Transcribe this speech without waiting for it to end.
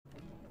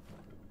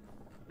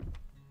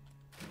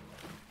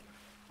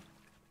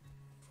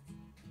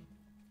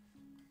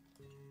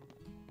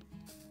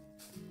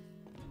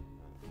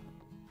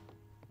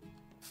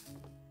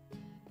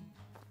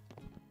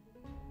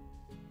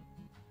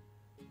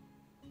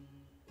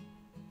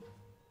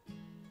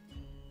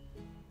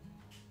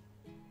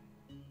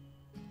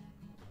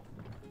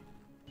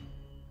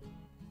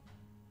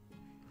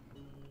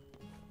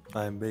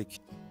I'm back.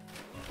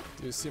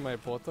 Do you see my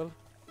portal?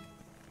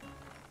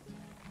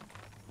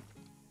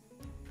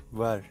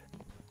 Where?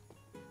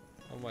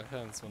 On my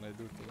hands when I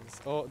do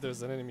things. Oh,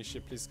 there's an enemy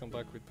ship. Please come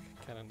back with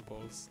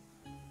cannonballs.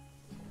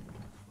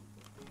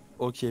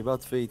 Okay,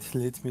 but wait,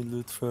 let me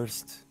loot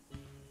first.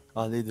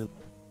 A little.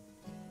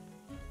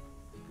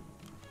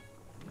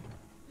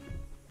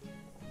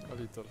 A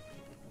little.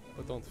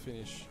 But don't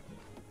finish.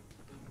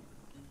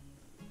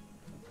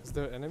 Is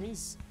there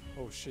enemies?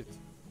 Oh shit.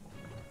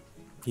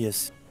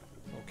 Yes.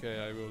 Okay,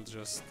 I will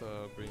just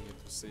bring you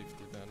to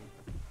safety then.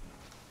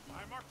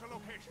 I marked a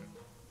location.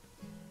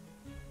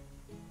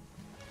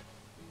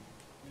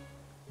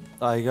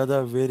 I got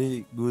a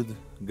very good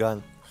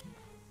gun.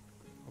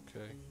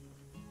 Okay.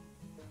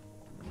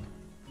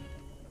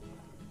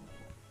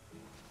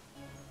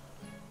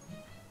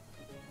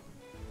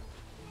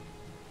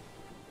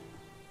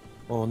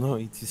 Oh no,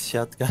 it is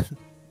shotgun.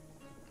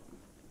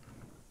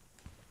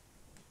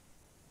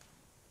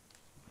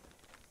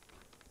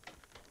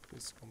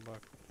 Please come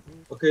back.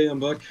 Okay, I'm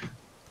back.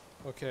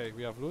 Okay,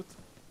 we have loot.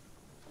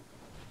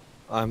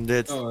 I'm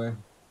dead. Oh,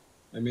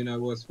 I mean, I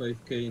was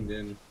 5k and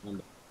then I'm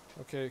back.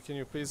 Okay, can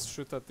you please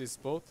shoot at this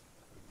boat?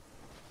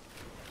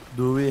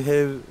 Do we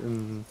have the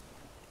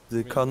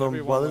mean, cannon everyone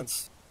went-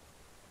 bullets?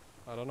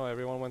 I don't know,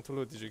 everyone went to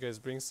loot. Did you guys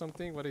bring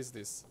something? What is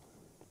this?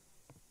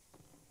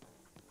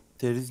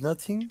 There is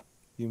nothing?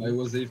 You I mean?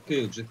 was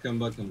AFK, just come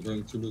back, I'm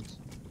going to loot.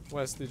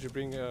 Wes, did you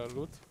bring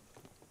loot?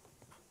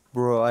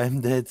 Bro,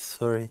 I'm dead,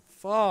 sorry.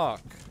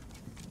 Fuck!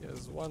 He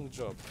has one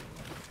job.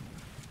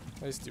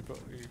 At least you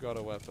got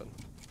a weapon.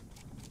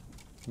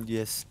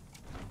 Yes.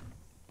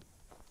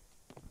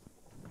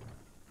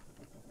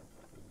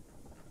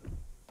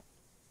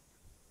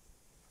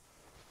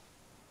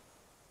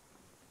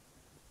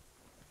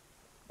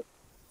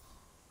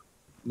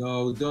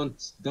 No,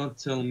 don't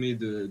tell me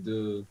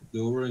the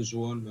orange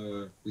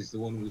one is the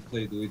one we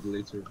played with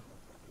later.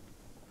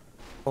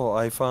 Oh,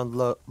 I found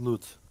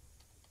loot.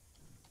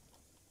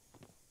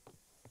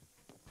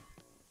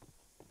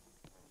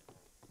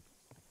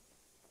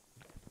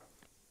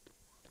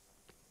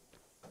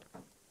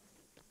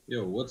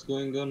 Yo, what's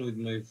going on with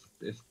my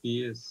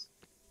FPS?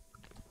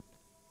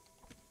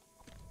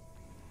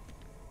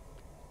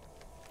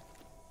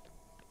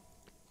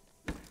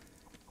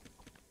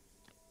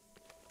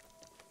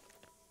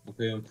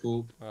 Okay, I'm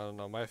full. I don't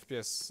know, my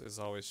FPS is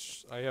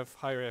always... I have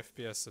higher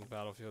FPS in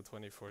Battlefield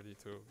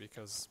 2042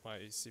 because my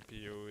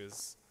CPU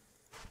is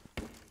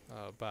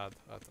bad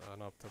at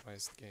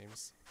unoptimized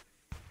games.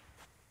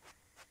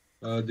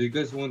 Do you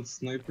guys want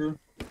sniper?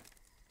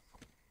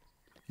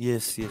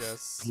 Yes,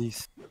 Yes.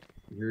 please.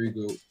 Here you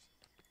go.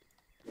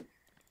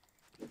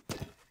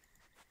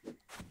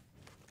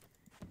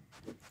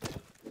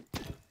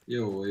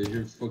 Yo, I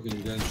hear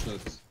fucking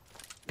gunshots.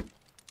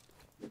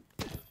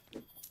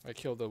 I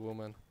killed a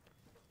woman.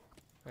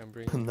 I'm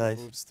bringing Nice.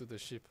 the boobs to the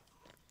ship.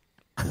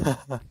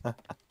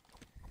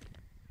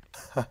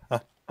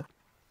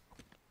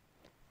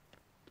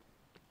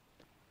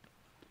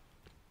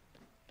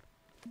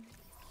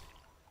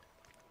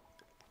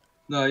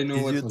 No, you know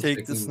Did what? you I'm take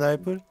the checking.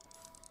 sniper?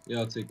 Yeah,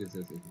 I'll take it.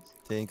 I'll take it.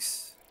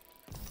 Thanks.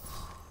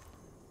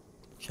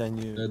 Can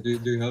you... Do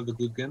you have a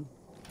good gun?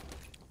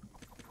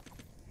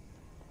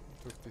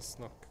 Took this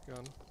knock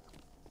gun.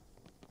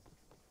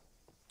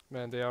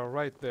 Man, they are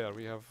right there.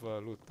 We have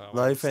loot now. I will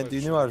Life start and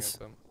shooting Universe. at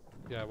them.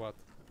 Yeah, what?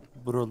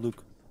 Bro,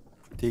 look.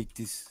 Take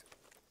this.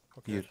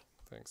 Okay, Here.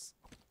 thanks.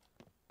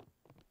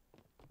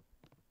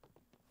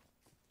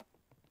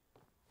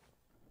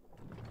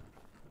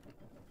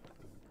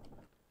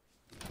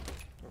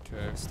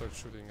 Okay, I'll start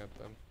shooting at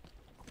them.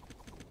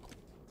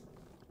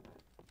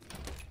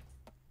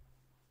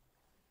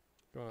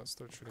 Go on,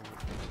 start shooting at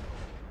them.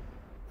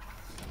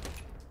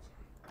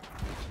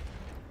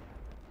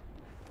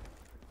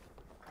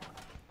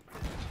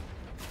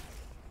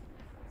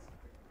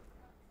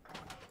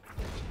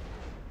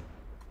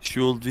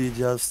 Should we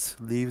just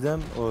leave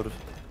them or...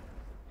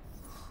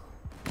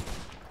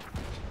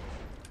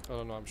 I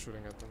don't know, I'm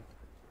shooting at them.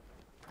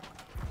 I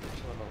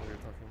don't know what you're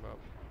talking about.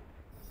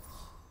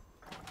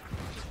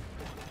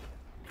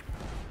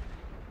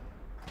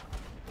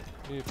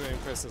 You need to aim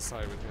twice as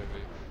high with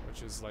heavy,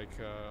 which is like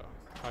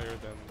higher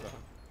than the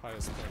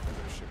highest point of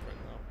their ship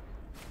right now.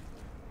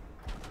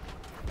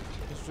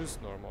 It's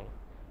just normal.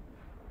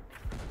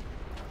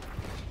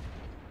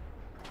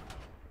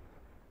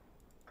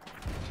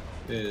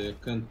 Yeah, I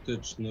can't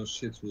touch no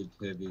shit with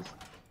heavies.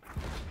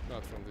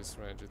 Not from this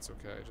range, it's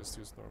okay, just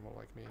use normal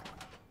like me.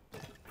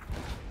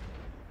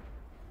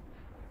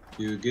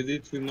 You get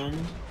it with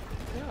normal?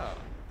 Yeah.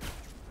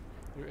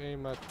 You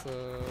aim at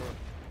the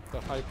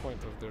high point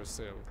of their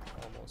sail,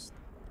 almost.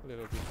 A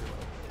little bit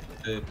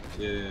below.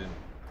 Yeah.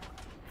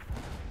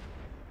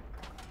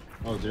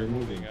 Oh, they're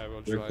moving. I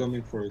will They're drive.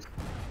 coming for us.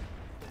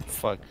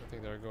 Fuck. I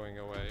think they're going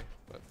away,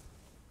 but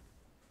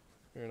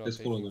we're not Let's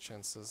follow taking them.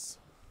 chances.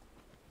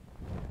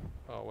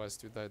 Oh,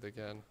 West, you died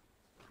again.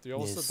 Did you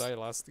also Yes. die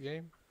last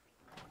game?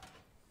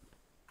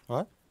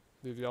 What?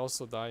 Did you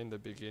also die in the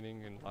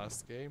beginning in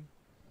last game?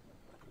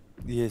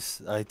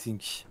 Yes, I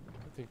think.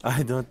 think I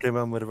you, don't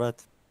remember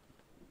what.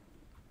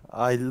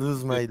 I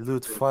lose my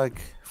loot.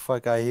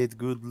 Fuck, I hate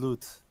good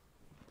loot.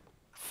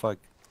 Fuck.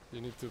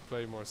 you need to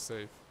play more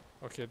safe.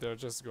 Okay, they're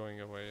just going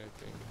away, I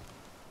think.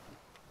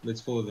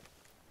 Let's follow them.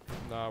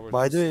 Nah, we're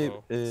By too the way,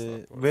 slow. It's not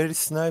worth where is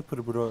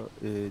sniper, bro?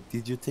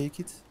 Did you take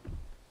it?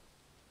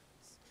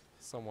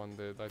 Someone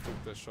did. I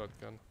took the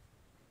shotgun.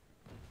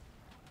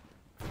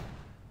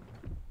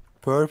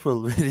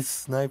 Purple, where is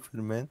sniper,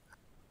 man?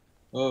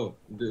 Oh,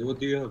 what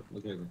do you have?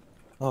 Okay. Okay.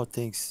 Oh,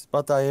 thanks.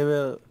 But I have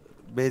a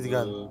bad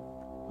gun.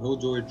 How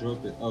do I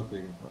drop it?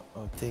 Okay.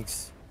 Oh,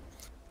 thanks.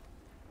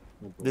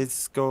 No problem.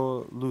 Let's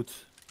go loot.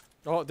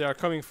 Oh, they are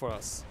coming for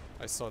us.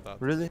 I saw that.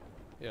 Really?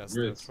 Yes,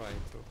 Great. they're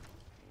trying to.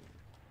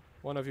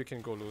 One of you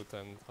can go loot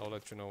and I'll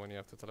let you know when you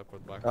have to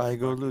teleport back. I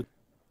go back. loot.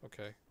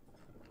 Okay.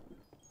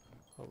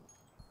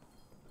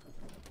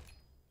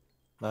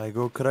 I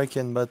go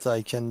Kraken, but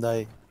I can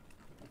die.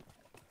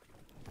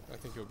 I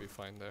think you'll be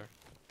fine there.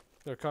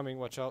 They're coming,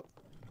 watch out.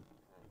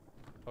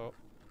 Oh,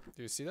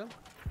 do you see them?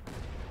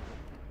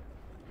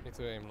 Need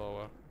to aim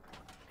lower.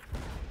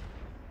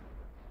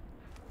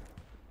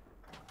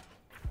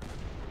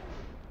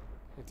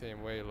 Need to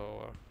aim way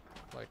lower.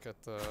 Like at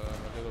a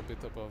little bit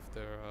above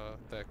their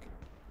deck.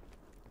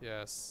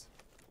 Yes.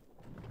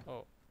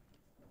 Oh.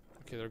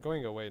 Okay, they're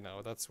going away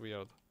now. That's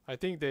weird. I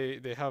think they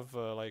have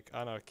like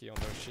anarchy on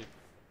their ship.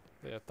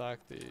 They attack,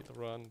 they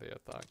run, they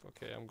attack.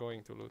 Okay, I'm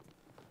going to loot.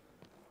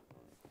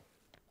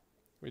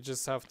 We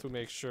just have to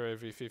make sure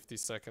every 50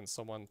 seconds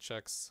someone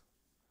checks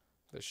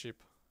the ship.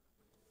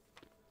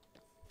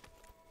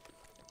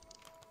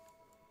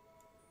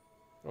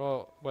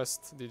 Oh,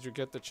 West, did you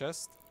get the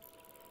chest?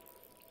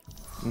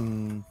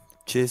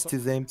 Chest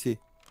is empty.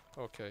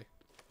 Okay.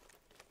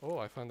 Oh,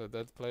 I found a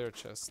dead player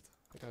chest.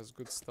 It has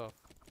good stuff.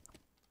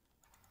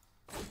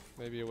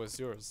 Maybe it was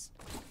yours.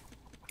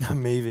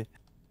 Maybe.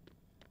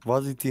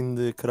 Was it in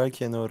the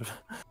Kraken or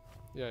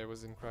Yeah, it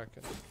was in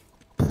Kraken.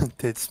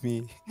 that's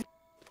me?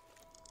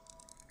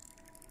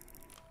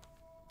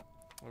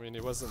 I mean,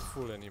 it wasn't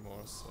full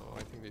anymore, so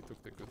I think they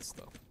took the good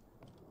stuff.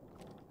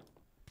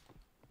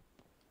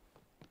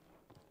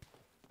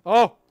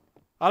 Oh!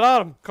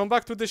 Alarm! Come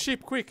back to the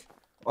ship, quick!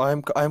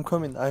 I'm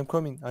coming. I'm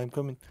coming. I'm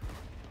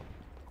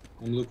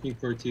looking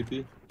for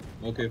TP.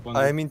 Okay, fine.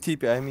 I'm in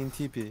TP.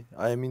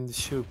 I'm in the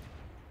ship.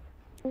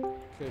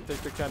 Okay,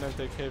 take the cannon,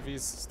 take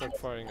heavies, start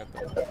firing at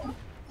them.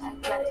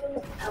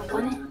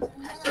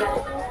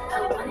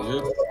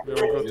 Yep. We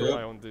will go to Yep.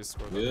 my own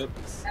Discord. Yep.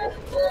 after this.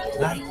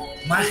 Like,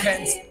 my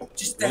hands,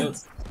 just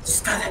dance.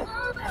 Just got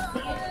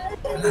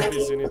it.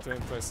 Please, you need to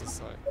impress us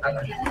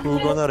high. Who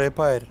gonna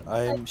repair?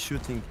 I am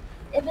shooting.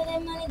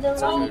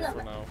 It's okay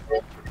for now.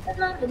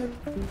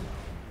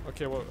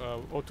 Okay, well,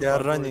 O2 They are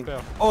go running.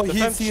 repair. Oh,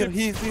 Defend he's here. ship.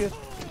 He's here.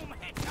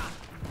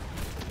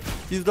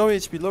 He's low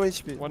HP. Low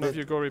HP. One of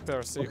you go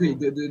repair, see Okay, who.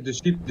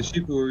 the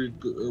ship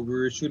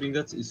we're shooting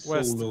at is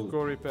West, so low.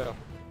 go repair.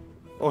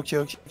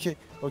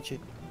 Okay.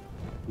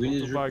 We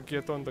need O2 bar,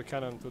 get on the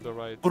cannon to the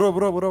right.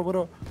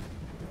 Bro.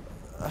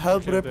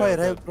 Help Okay, repair.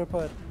 they're Help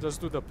repair. Just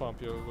do the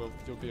pump, you'll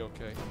be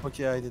okay.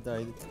 Okay, I did.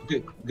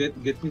 Okay, get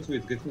into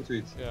it.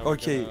 Yeah, we're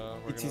Okay,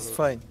 we're it gonna is loot.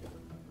 fine.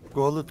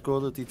 Go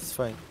loot. It's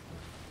fine.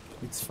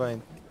 It's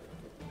fine.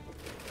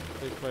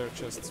 Take player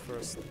chests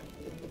first.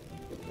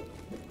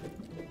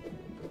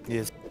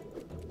 Yes.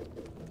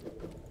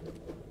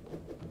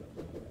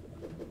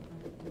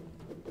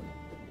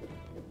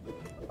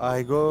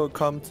 I go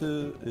come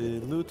to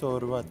loot or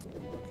what?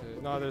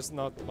 Okay, no, there's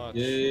not much.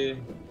 Yeah,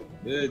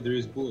 there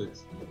is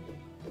bullets.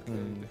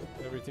 Hmm.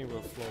 Everything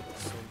will float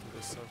soon to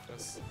the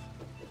surface.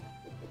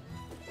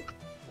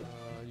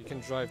 You can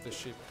drive the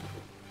ship.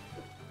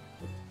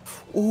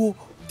 Oh,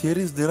 there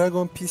is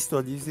dragon pistol.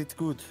 Is it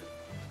good?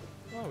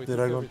 Oh, we The took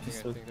dragon everything,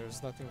 pistol. I think.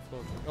 There's nothing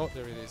floating. Oh,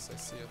 there it is. I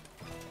see it.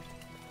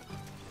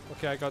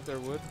 Okay, I got their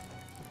wood.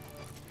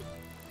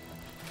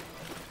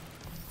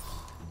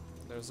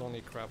 There's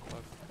only crap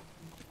left.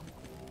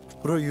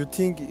 Bro, you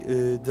think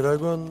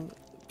dragon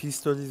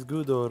pistol is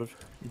good or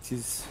it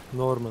is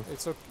normal?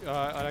 It's okay.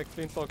 I like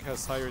Flintlock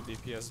has higher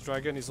DPS.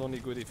 Dragon is only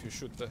good if you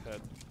shoot the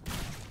head.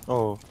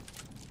 Oh.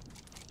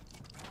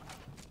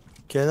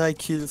 Can I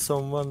kill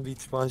someone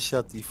with one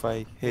shot if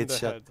I In the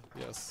headshot? head,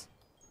 yes.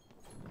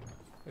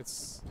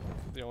 It's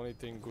the only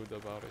thing good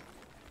about it.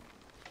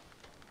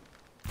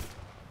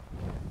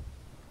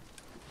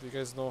 Do you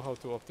guys know how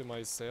to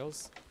optimize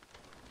sales?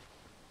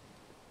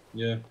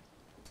 Yeah.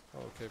 Oh,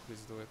 okay,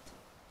 please do it.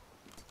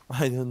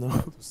 I don't know.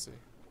 To see.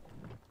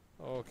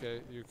 Oh,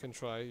 okay, you can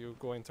try. You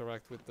go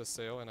interact with the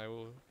sale and I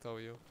will tell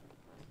you.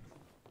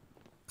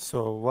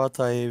 So what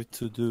I have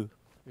to do?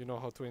 You know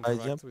how to I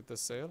interact jump. with the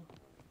sale?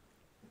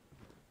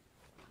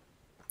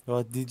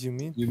 What did you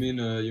mean? You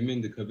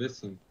mean the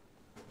cabeza?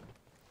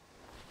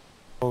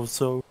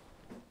 Also,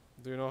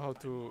 Do you know how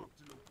to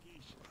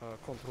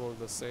control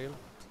the sale?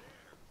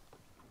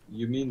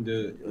 You mean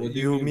the? What do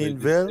You by mean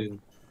the well? sale?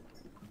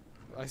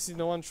 I see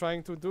no one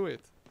trying to do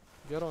it.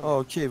 Get on oh,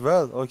 it. okay,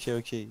 well,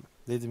 okay.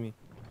 Let me.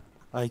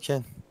 I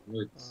can.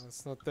 Wait.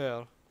 It's not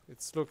there.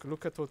 It's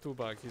look at O2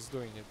 bag. He's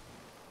doing it.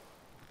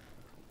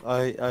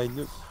 I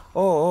look.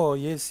 Oh,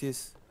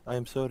 yes.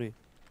 I'm sorry.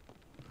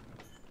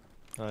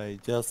 I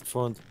just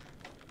found.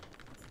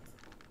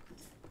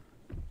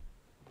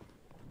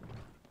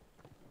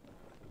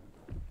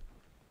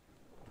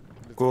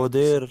 They Go try to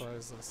there.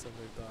 surprise us and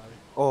they die.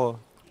 Oh,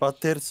 but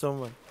there's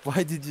someone.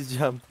 Why did you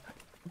jump?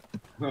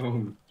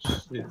 Oh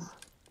shit.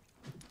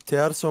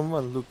 There's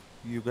someone. Look,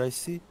 you guys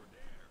see?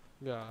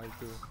 Yeah, I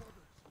do.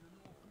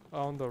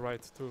 On the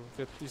right too.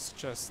 Get this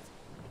chest.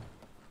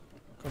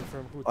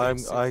 Confirm who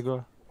takes it. I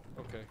go.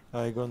 Okay.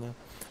 I gonna.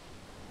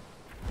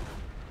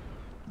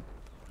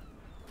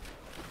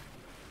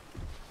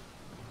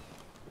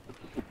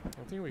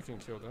 I think we can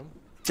kill them.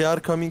 They are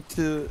coming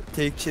to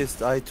take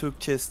chest. I took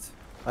chest.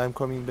 I'm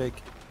coming back.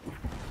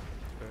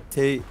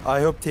 They.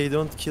 I hope they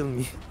don't kill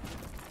me.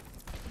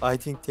 I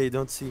think they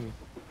don't see me.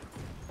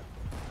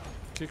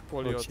 Kick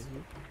Poliot. Okay.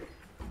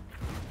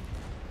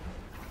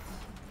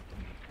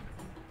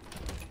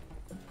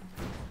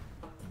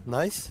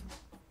 Nice.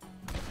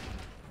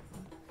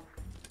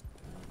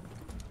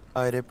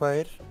 I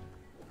repair.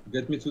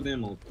 Get me to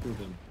them, I'll kill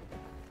them.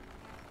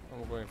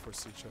 I'm going for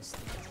sea chest. I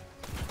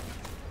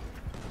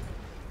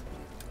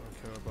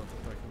don't care about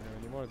attacking them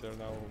anymore. They're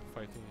now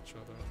fighting each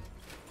other.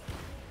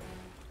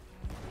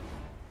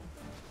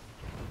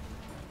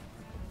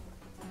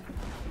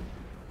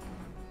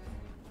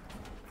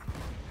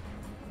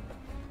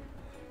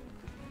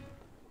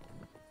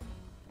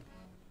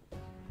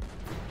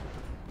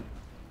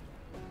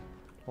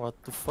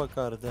 What the fuck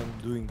are them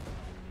doing?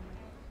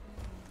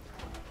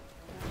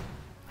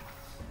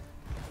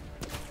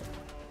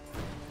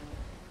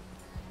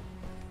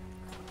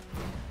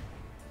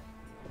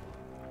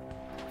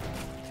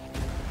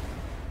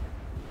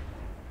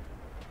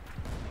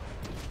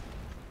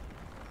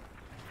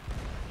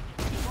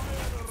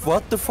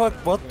 What the fuck?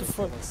 What I'm the gonna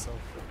kill fuck? myself.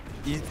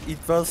 It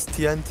was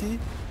TNT?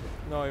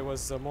 No, it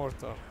was a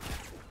mortar.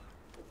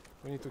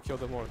 We need to kill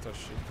the mortar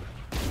ship.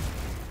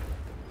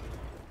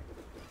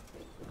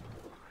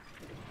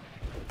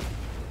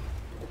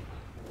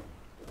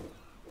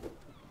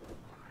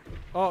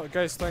 Oh,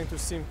 guy's trying to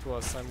swim to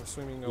us. I'm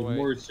swimming The away.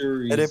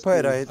 mortar is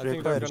Repair, close. I I think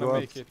repair. they're Go gonna up.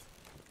 make it.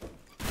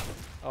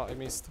 Oh, I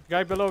missed.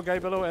 Guy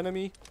below,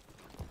 enemy.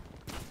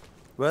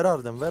 Where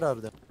are them? Where are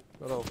them?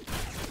 Below.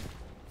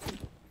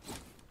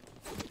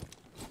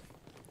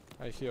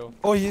 I heal.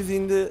 Oh, he's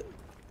in the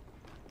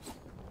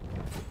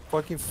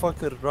fucking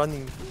fucker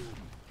running.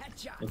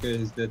 Okay,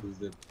 he's dead,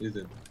 he's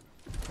dead.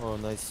 Oh,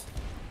 nice.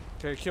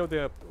 Okay, kill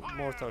the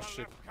mortar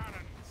ship.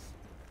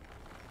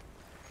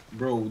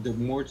 Bro, the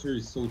mortar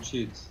is so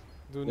cheat.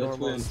 Do That's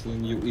why normal. I'm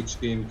telling you each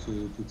game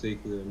to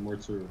take the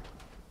mortar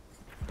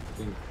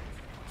thing.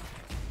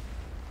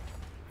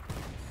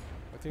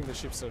 I think the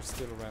ships are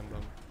still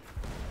random.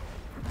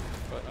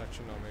 But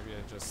actually no, maybe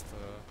I just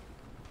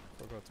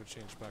forgot to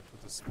change back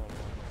to the small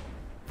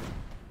one.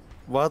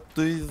 What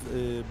do is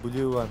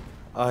blue one?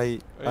 I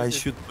It-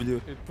 shoot blue.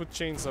 It put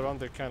chains around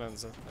the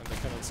cannons and the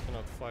cannons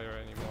cannot fire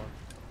anymore.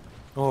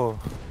 Oh,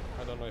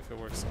 I don't know if it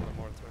works on the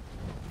mortar.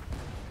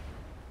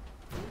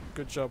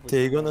 Good job with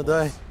they the gonna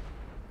normals.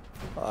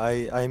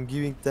 die. I'm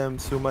giving them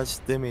so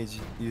much damage.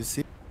 You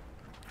see?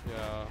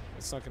 Yeah,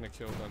 it's not gonna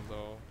kill them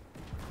though.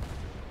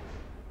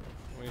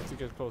 We need to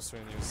get closer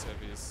and use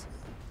heavies.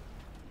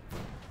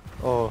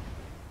 Oh,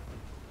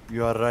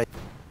 you are right.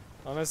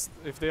 Unless,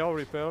 if they all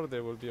repair,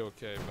 they will be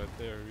okay, but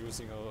they're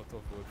using a lot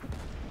of wood.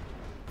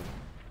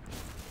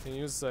 Can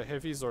you use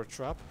heavies or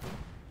trap?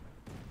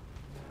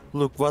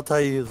 Look what I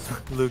use.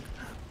 Look,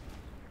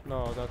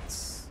 No,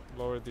 that's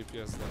lower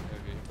DPS than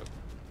heavy, but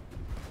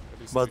at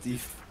least but we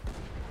if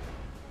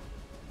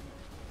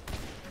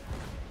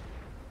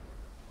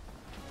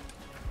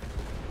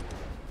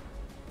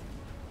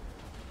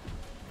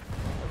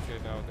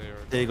okay, now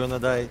they gonna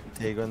die,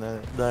 they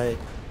gonna die.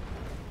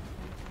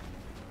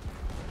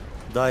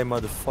 Die,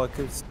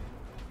 motherfuckers.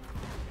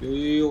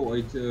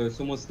 Yo,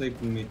 someone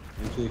sniping me.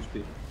 I'm 2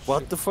 HP.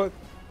 What the fuck?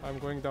 I'm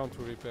going down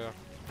to repair.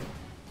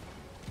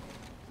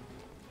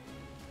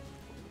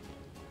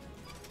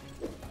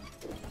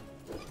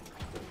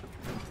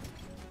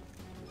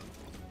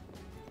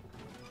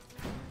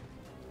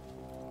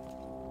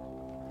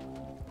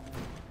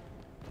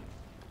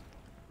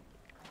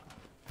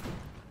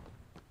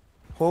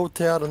 Oh,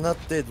 they are not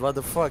dead. What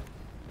the fuck?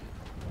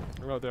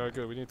 No, they are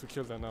good. We need to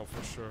kill them now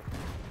for sure.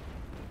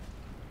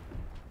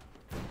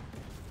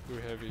 Two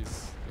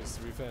heavies. It's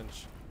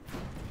revenge.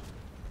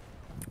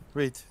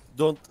 Wait,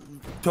 don't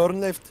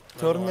turn left. I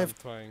Turn know, left.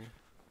 I'm trying.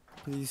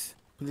 Please,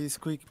 please,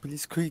 quick,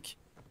 please, quick.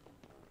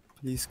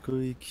 Please,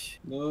 quick.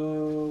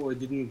 No, I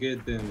didn't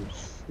get them.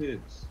 Shit.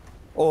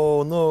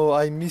 Oh no,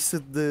 I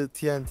missed the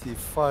TNT.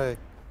 Fuck.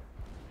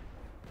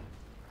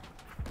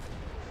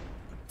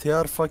 They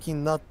are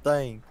fucking not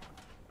dying.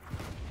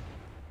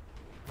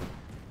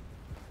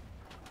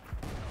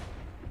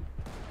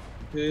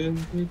 Okay.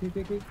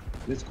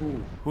 Let's go.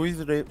 Who is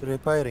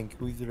repairing?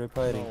 Who is No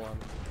repairing? one.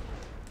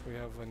 We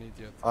have an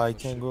idiot. on I the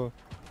can ship. go.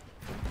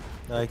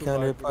 I to can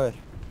buy repair.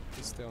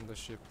 Please stay on the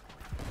ship.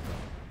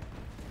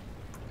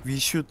 We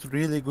shoot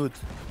really good.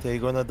 They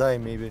gonna die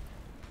maybe.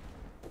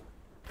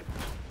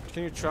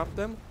 Can you trap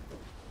them?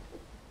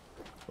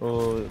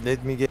 Oh,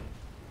 let me get.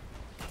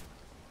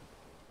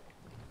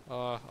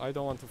 I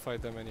don't want to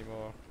fight them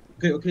anymore.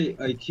 Okay, okay,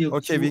 I killed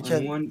Okay, two we and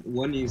can-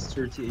 one is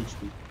 30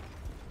 HP.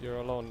 You're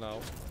alone now.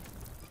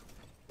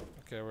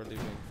 Okay, we're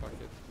leaving. Fuck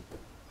it.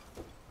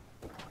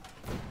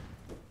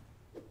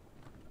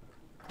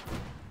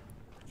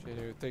 Can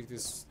you take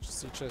this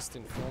sea chest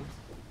in front?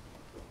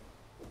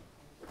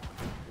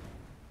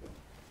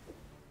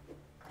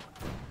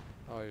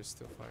 Oh, you're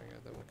still firing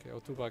at them. Okay,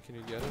 Otuba, can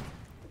you get it?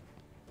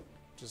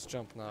 Just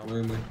jump now.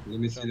 Wait, wait, let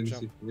me see, Jump, let me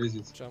jump. see. Where is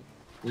it? Jump.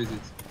 Where is it?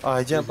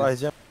 I jump, I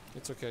jump.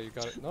 It's okay, you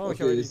got it. No, Okay,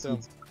 he already I see it.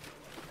 jumped.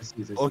 I see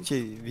it, I see it.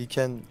 Okay, we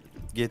can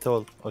get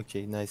all.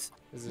 Okay, nice.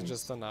 Is it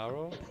just an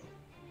arrow?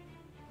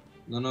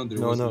 No, no, there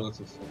No, was no. a lot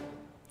of...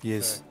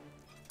 Yes.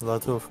 A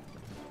lot of.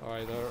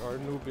 Alright, our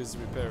noob is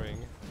repairing.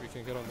 We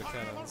can get on the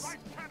cannons. Light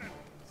cannon.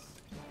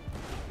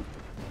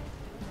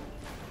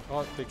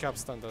 Oh, they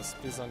capstunned us.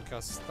 Please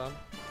uncast stun.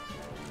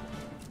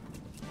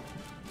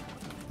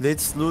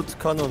 Let's loot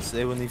cannons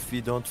even if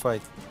we don't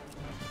fight.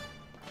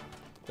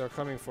 They're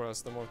coming for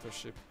us, the mortar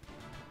ship.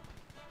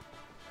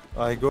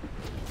 I go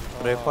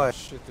Oh repair.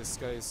 shit, this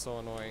guy is so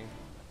annoying.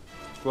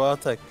 Go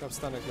attack.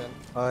 Capstun again.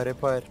 I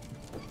repair.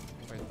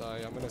 I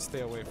die. I'm gonna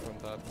stay away from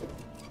that.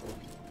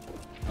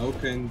 How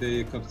can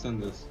they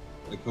captain us?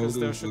 Like how Because do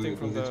they're shooting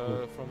from does it the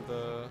work?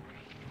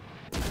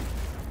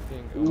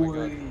 thing. Oh my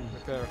god.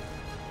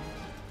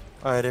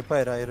 Oi.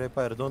 Repair. I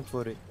repair, don't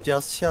worry.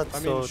 Just shoot I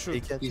mean, so shoot. they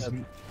can Is-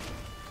 shoot.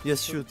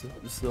 Yes, shoot.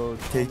 So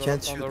they on the,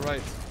 can't on shoot. the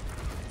right.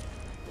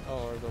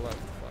 Oh, or the left.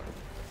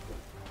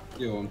 Fuck.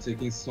 Yo, I'm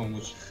taking so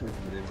much fucking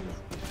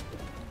damage.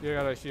 You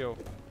gotta heal.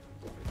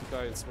 If you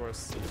die, it's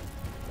worse.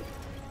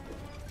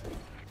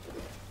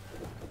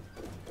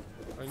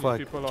 I need Fuck.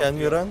 people out Can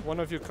we here. run? One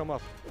of you come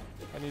up.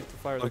 I need to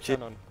fire the Okay.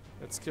 cannon.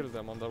 Let's kill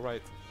them on the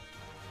right.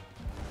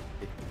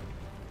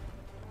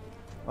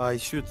 I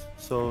shoot,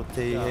 so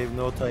they Yeah. have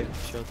no time to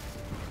shoot.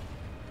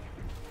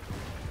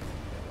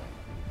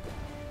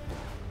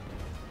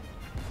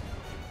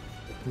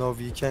 No,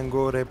 we can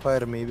go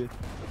repair maybe.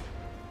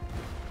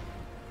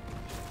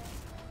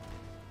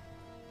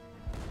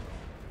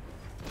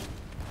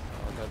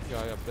 Oh, that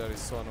guy up there is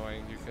so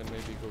annoying. You can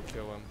maybe go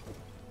kill him.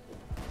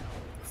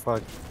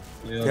 Fuck.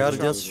 Yeah, They are I'll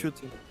just try.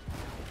 shooting.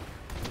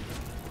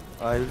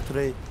 I'll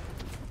try.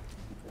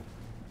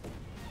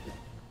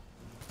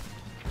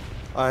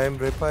 I am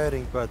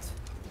repairing, but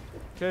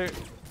Okay,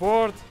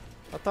 board!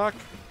 Attack!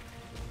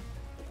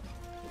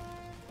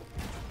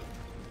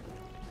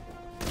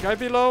 Guy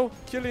below!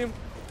 Kill him!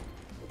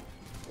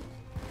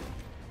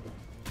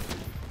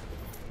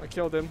 I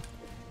killed him.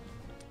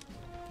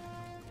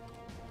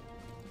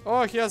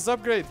 Oh, he has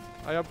upgrade!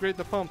 I upgrade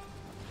the pump.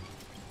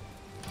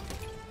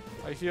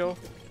 I heal.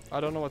 I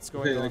don't know what's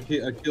going Okay,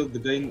 on. I killed the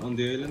guy on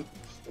the island.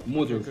 Okay,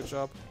 Mother. good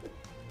job.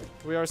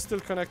 We are still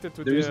connected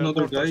to There the is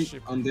another mortar guy.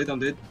 ship. I'm dead, I'm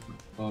dead.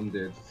 I'm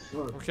dead.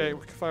 Fuck. Okay,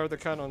 we can fire the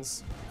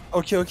cannons.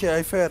 okay, okay,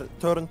 I fair.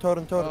 Turn.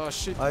 Oh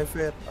shit, I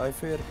fair.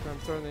 I'm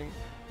turning.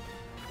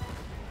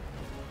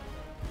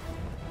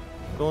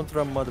 Don't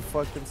run,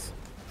 motherfuckers.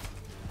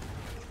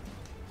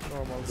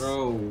 Normals.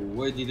 Bro,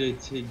 why did I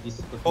take this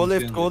fucking Go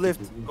left, gun? go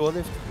left, go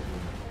left.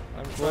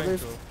 I'm Go trying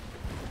left. to.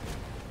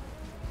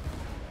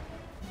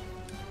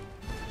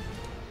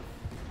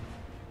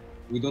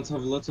 We don't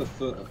have lots of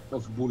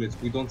bullets.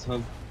 We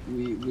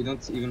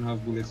don't even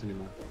have bullets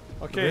anymore.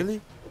 Okay,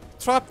 Really?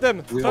 trap them!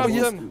 We Trap have- Oh,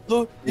 yes. them! No,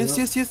 We yes, have-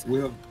 yes, yes. We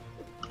have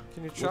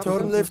Can you trap Turn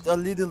them? left a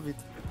little bit.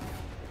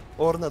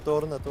 Or not.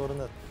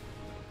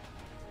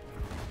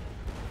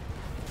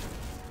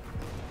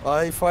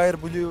 I fire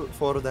blue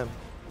for them.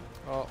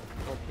 Oh,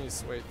 don't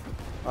miss, wait.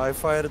 I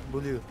fired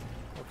blue.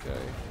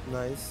 Okay.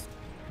 Nice.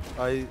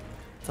 I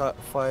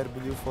fire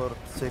blue for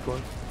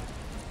second.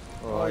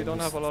 Oh, I don't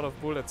missed. have a lot of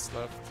bullets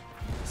left.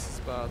 This is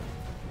bad.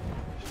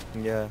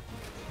 Yeah.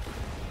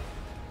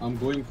 I'm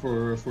going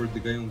for the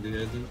guy on the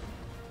island.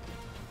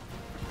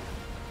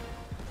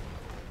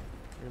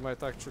 We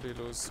might actually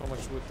lose. How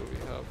much wood do we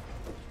have?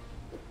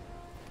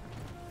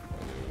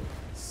 When you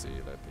see,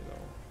 let me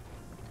know.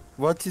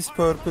 What is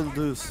purple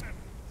deuce?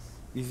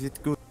 Is it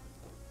good?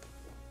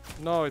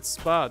 No, it's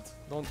bad.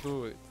 Don't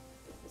do it.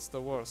 It's the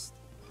worst.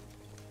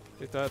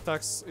 It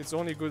attacks. It's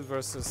only good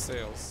versus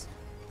sails,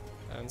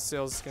 and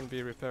sails can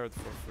be repaired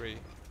for free.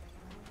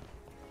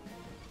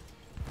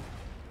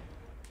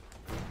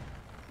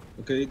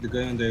 Okay, the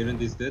guy on the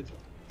island is dead.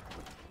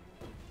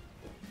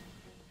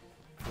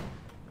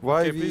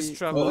 Why Okay, we? please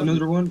trap Oh, them.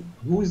 another one.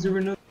 Who is there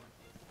another?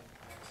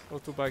 Go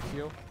to back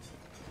heal.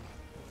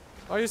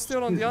 Are you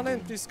still on the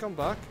island? Please come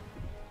back.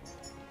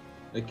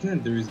 I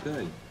can't. There is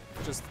guy.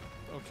 Just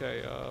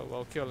okay.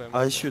 Well, kill him.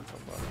 I and should.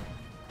 come back.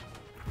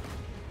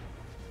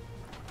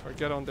 Or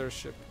get on their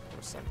ship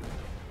or something.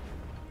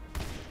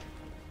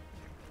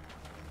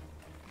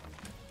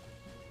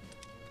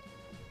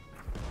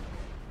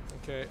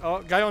 Okay.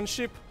 Oh, guy on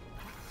ship.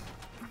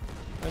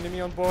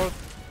 Enemy on board.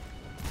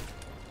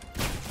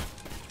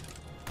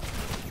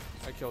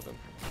 I killed him.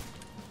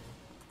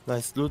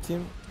 Nice loot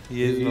him.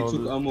 He has He no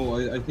took loot. ammo.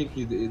 I think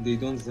they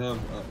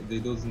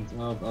doesn't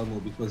have ammo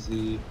because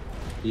he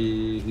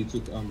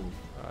took ammo.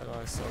 I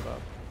know, I saw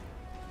that.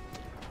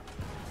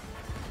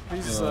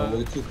 Please,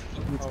 We took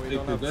oh, we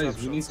don't have guys.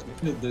 trap We need shots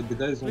to kill the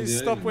guys on the please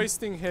stop island.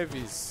 wasting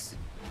heavies.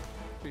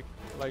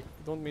 Like,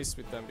 don't miss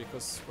with them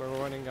because we're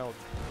running out.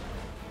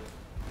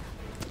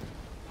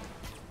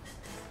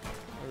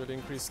 I will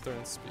increase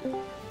turn speed.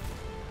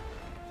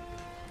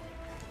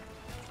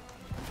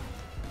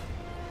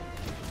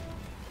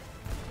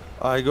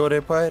 I go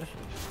repair.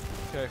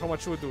 Okay, how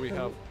much wood do we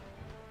have?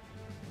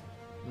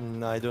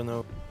 I don't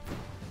know.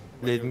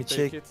 When Let you me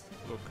take check. it,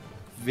 look.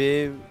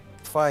 We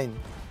fine,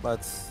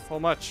 but How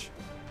much?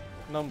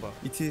 Number.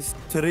 it is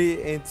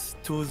 3 and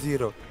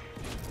 2-0.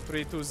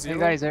 320. Hey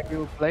guys, are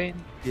you playing?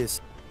 Yes.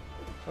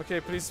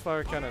 Okay, please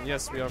fire cannon.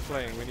 Yes, we are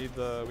playing. We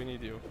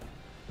need you.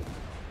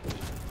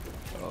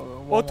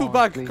 One O2 more,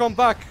 back, please. come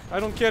back. I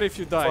don't care if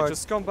you die. Fuck.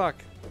 Just come back.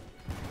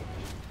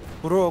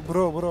 Bro,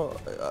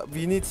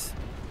 we need.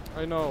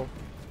 I know.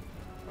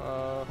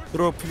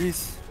 Bro,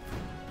 please.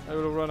 I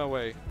will run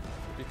away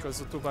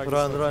because O2 bag is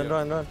Run, not run, here.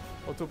 run, run.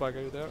 O2 bag,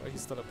 are you there? Oh,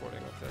 he's teleporting.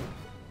 Okay.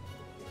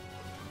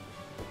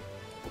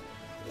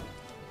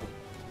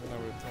 Then I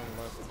will turn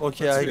left.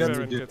 Okay, Let's I got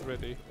prepare it. and get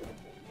ready.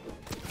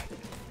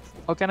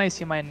 How can I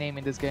see my name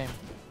in this game?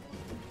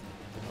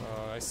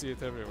 I see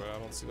it everywhere. I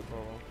don't see the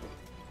problem.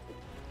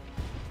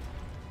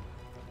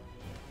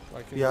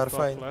 Like in We the are top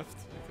fine. left,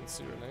 you can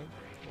see your name.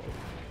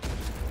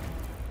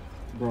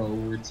 Bro,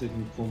 we're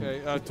taking phone.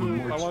 Okay,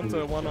 I want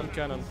one on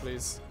cannon,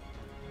 please.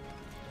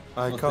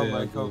 I come,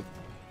 I come.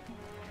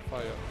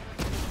 Fire.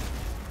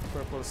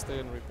 Purple, stay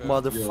and repair. Yo,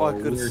 we're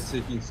Motherfuckers.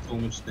 taking so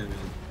much damage.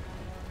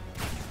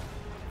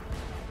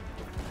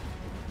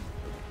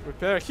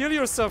 Repair. Heal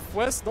yourself,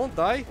 Wes. Don't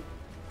die.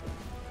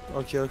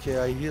 Okay,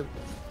 I heal.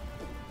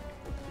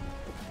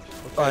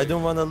 Okay, I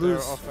don't wanna they're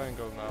lose. off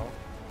angle now.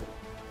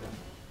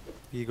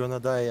 We gonna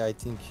die, I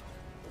think.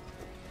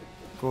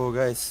 Go,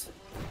 guys.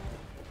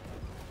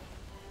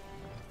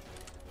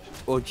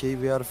 Okay,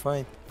 we are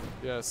fine.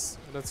 Yes,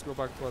 let's go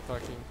back to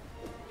attacking.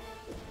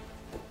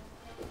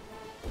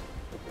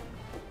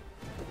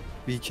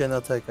 We can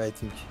attack, I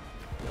think.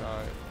 Yeah,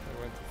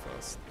 I went too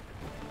fast.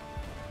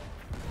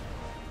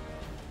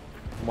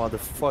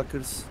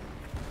 Motherfuckers.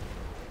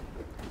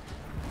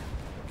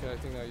 Okay, I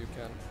think now you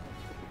can.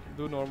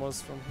 Do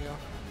normals from here.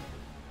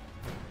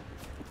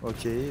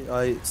 Okay,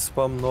 I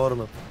spam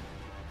normal.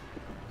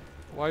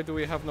 Why do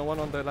we have no one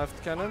on the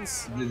left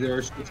cannons? They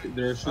are I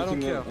don't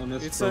shooting care. on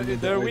us It's from the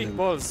they're weak island.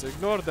 balls.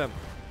 Ignore them.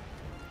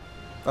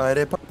 I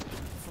repair.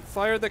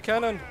 Fire the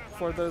cannon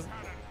for the.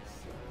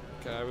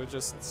 Okay, I will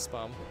just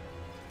spam.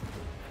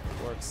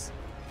 Works.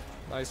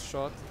 Nice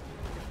shot.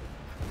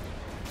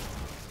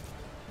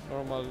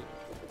 Normal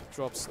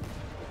drops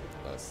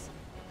less.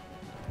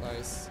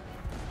 Nice.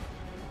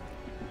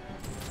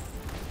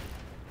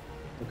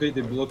 Okay,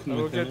 they blocked That my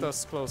will get cannon.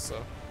 us closer.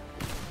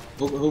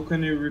 How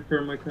can you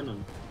repair my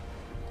cannon?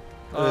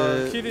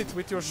 Hit it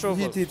with your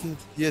shovel. Hit.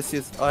 Yes,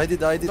 I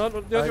did. Not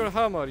I- your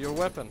hammer, your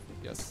weapon.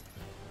 Yes.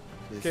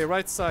 Yes. Okay,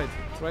 right side.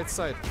 Right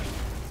side.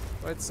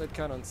 Right side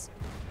cannons.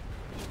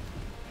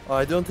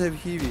 I don't have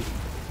heavy.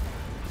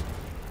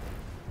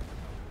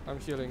 I'm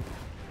healing.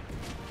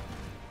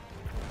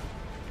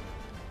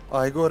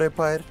 I go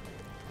repair.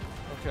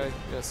 Okay,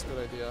 yes,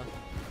 good idea.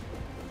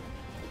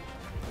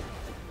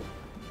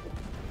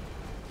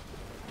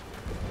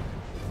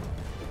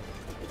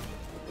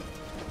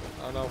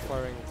 I'm now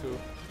firing too.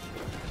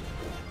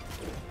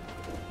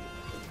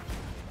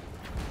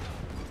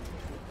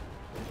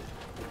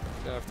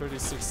 Yeah, I have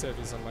 36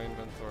 heavies on my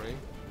inventory.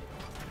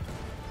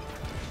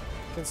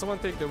 Can someone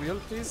take the wheel,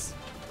 please?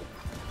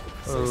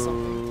 Say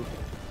something.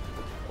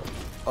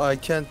 I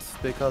can't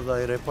because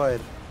I repair.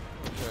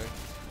 Okay.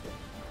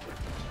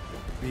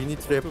 We need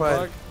Two repair.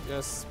 bag.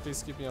 Yes,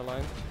 please keep me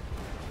aligned.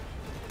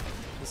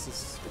 This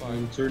is fine.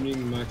 I'm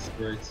turning max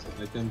brakes.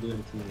 I can't do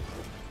anything.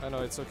 I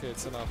know, it's okay,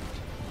 it's enough.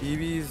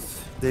 Heavy is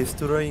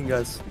destroying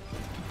us.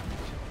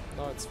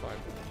 No, it's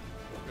fine.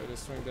 We're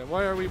destroying them.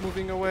 Why are we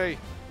moving away?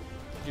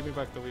 Give me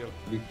back the wheel.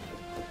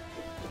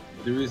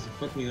 There is a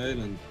fucking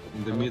island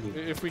in the middle.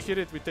 If we hit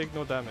it, we take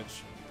no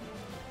damage.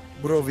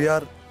 Bro, we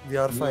are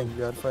fine.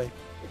 We are fine.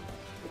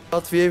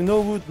 But we have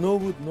no wood. No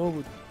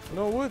wood?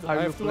 Are I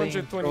you have playing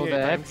 228. throw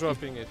the I'm FP?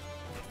 dropping it.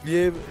 We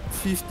have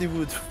 50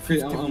 wood. Okay,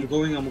 50 I'm wood.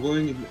 going on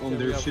Yeah, we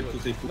their have ship to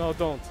wood. take No,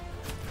 don't.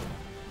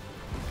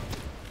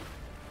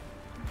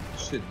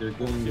 shit. They're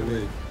going Kill me.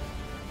 away. And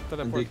they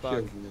Teleport back.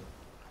 killed me.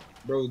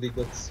 Bro, they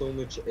got so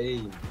much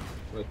aim.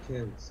 I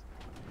can't.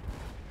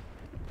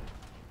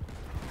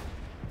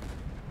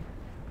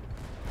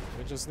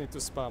 We just need to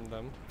spam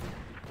them.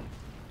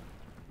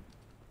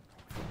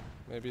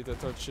 Maybe the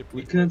third ship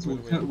We will can't.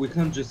 win. We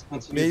can't just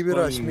continue. Maybe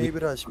rush. spawning Maybe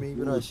with rush. Maybe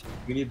wood. rush.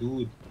 We need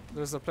wood.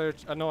 There's a player.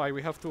 No,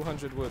 we have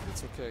 200 wood.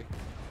 It's okay.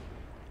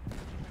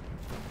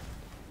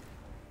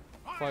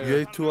 Fire. You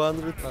have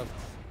 200. Left.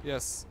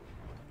 Yes.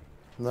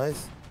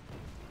 Nice.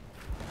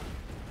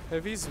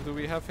 Heavies? Do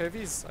we have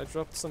heavies? I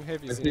dropped some I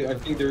heavies.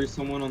 think there is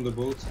someone on the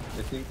boat.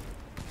 I think.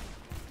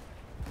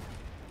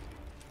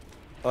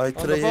 I the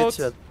try boat.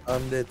 headshot.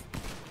 I'm dead.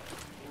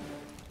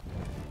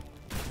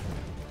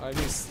 I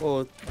missed. Oh,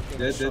 Okay,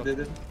 Dead, shot. dead,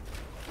 dead, dead.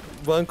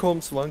 one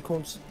comes. One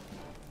come.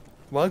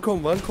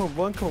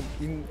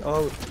 In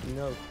out.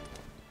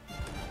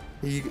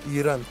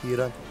 He ran.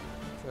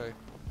 Okay.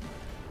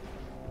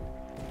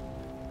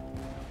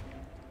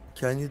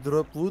 Can you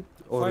drop wood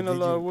or Final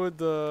did you?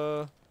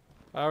 wood.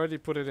 I already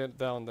put it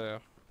down there.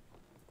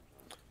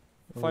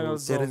 Final Oh,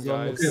 zone, there is one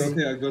more guys. thing.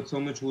 Okay, I got so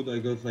much wood, I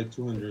got like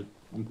 200.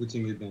 I'm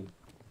putting it down.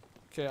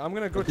 Okay, I'm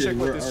gonna go Okay, check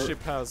what where this are-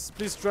 ship has.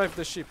 Please drive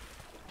the ship.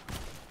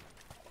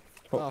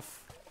 Oh. Ah,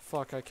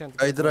 fuck, I can't.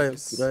 I get on drive.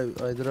 this.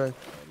 I drive.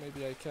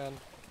 Maybe I can.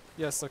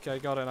 Yes, okay, I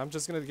got it. I'm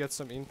just gonna get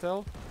some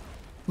intel.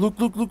 Look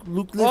left.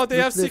 Oh, they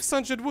look have left.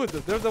 600 wood.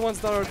 They're the ones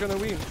that are gonna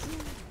win.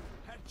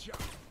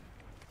 Headshot.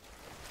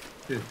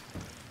 Okay,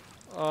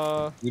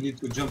 Uh, we need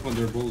to jump on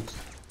their boats.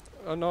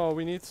 no,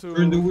 we need to.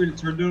 Turn the wheel,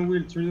 turn the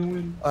wheel, turn the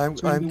wheel. I'm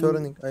Turn the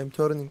wheel.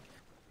 turning.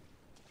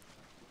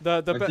 The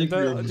I think we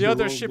are the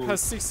other zero ship boat.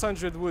 has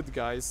 600 wood,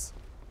 guys.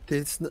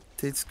 That's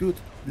good.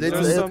 Let's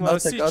There's some attack,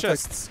 sea attack.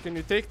 chests. Can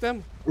you take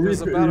them? There's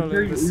a barrel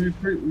in this.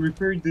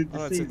 Repair the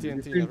Oh, it's a thing.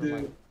 TNT, Repair never the...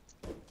 mind.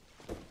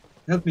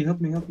 Help me.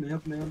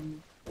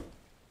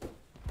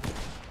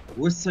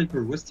 West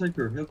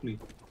Cyper, help me.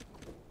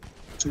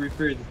 To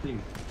repair the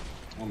thing.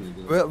 Oh my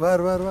god.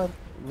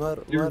 Where?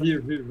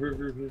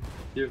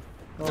 Here.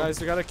 Oh. Guys,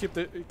 we gotta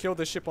kill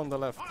the ship on the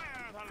left. Fire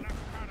the left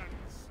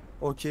cannons.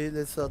 Okay,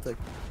 let's attack.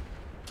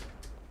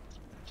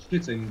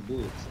 Shit, I need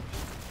bullets.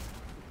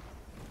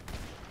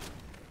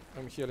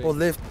 I'm healing. Oh,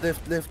 left.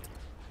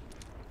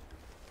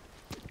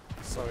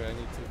 Sorry, I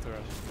need to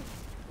turn.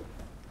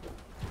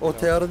 Oh, No,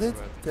 they are too dead.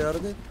 bad. They are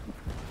dead.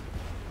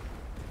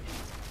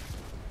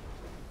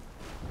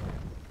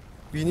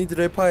 We need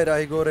repair.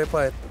 I go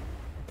repair.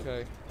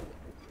 Okay.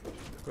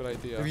 Good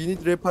idea. We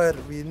need repair.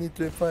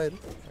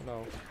 I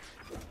know.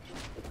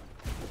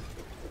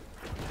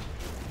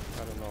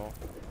 I don't know,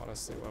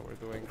 honestly, what we're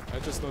doing. I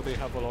just know they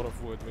have a lot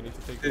of wood. We need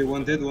to take. Okay, the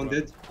one wood dead, and one run.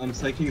 dead. I'm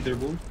psyching their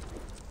boat.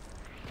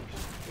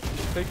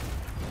 Take.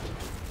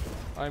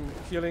 I'm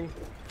healing.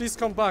 Please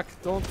come back.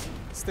 Don't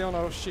stay on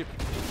our ship.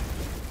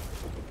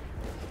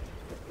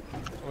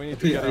 We need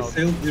to Okay, get I out.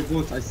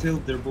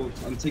 sailed their boat.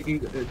 I'm taking,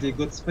 they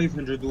got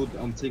 500 wood.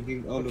 I'm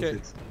taking all Okay. of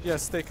it.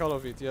 Yes, take all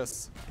of it.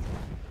 Yes.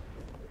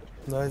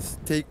 Nice.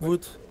 Take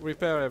wood.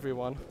 Repair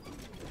everyone.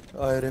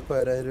 I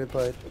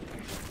repair.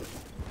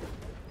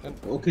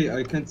 Okay,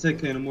 I can't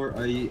take anymore.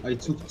 I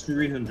took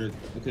 300.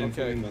 Okay, I'm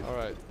Okay. coming back. All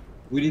right.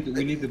 We need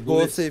the Go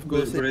bullets, safe, go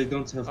but safe. I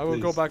don't have I will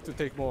go place. back to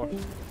take more.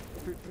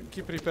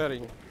 Keep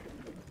repairing.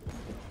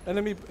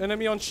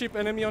 Enemy on ship.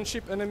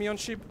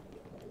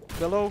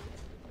 Below.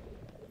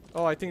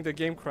 Oh, I think the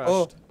game crashed.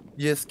 Oh,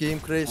 yes, game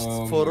crashed.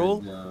 Oh For my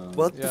all? God.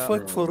 What the Yeah,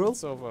 fuck, for all?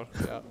 It's over.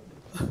 Yeah.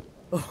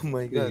 Oh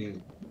my god. Okay,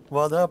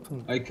 What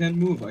happened? I can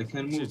move.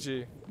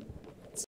 GG.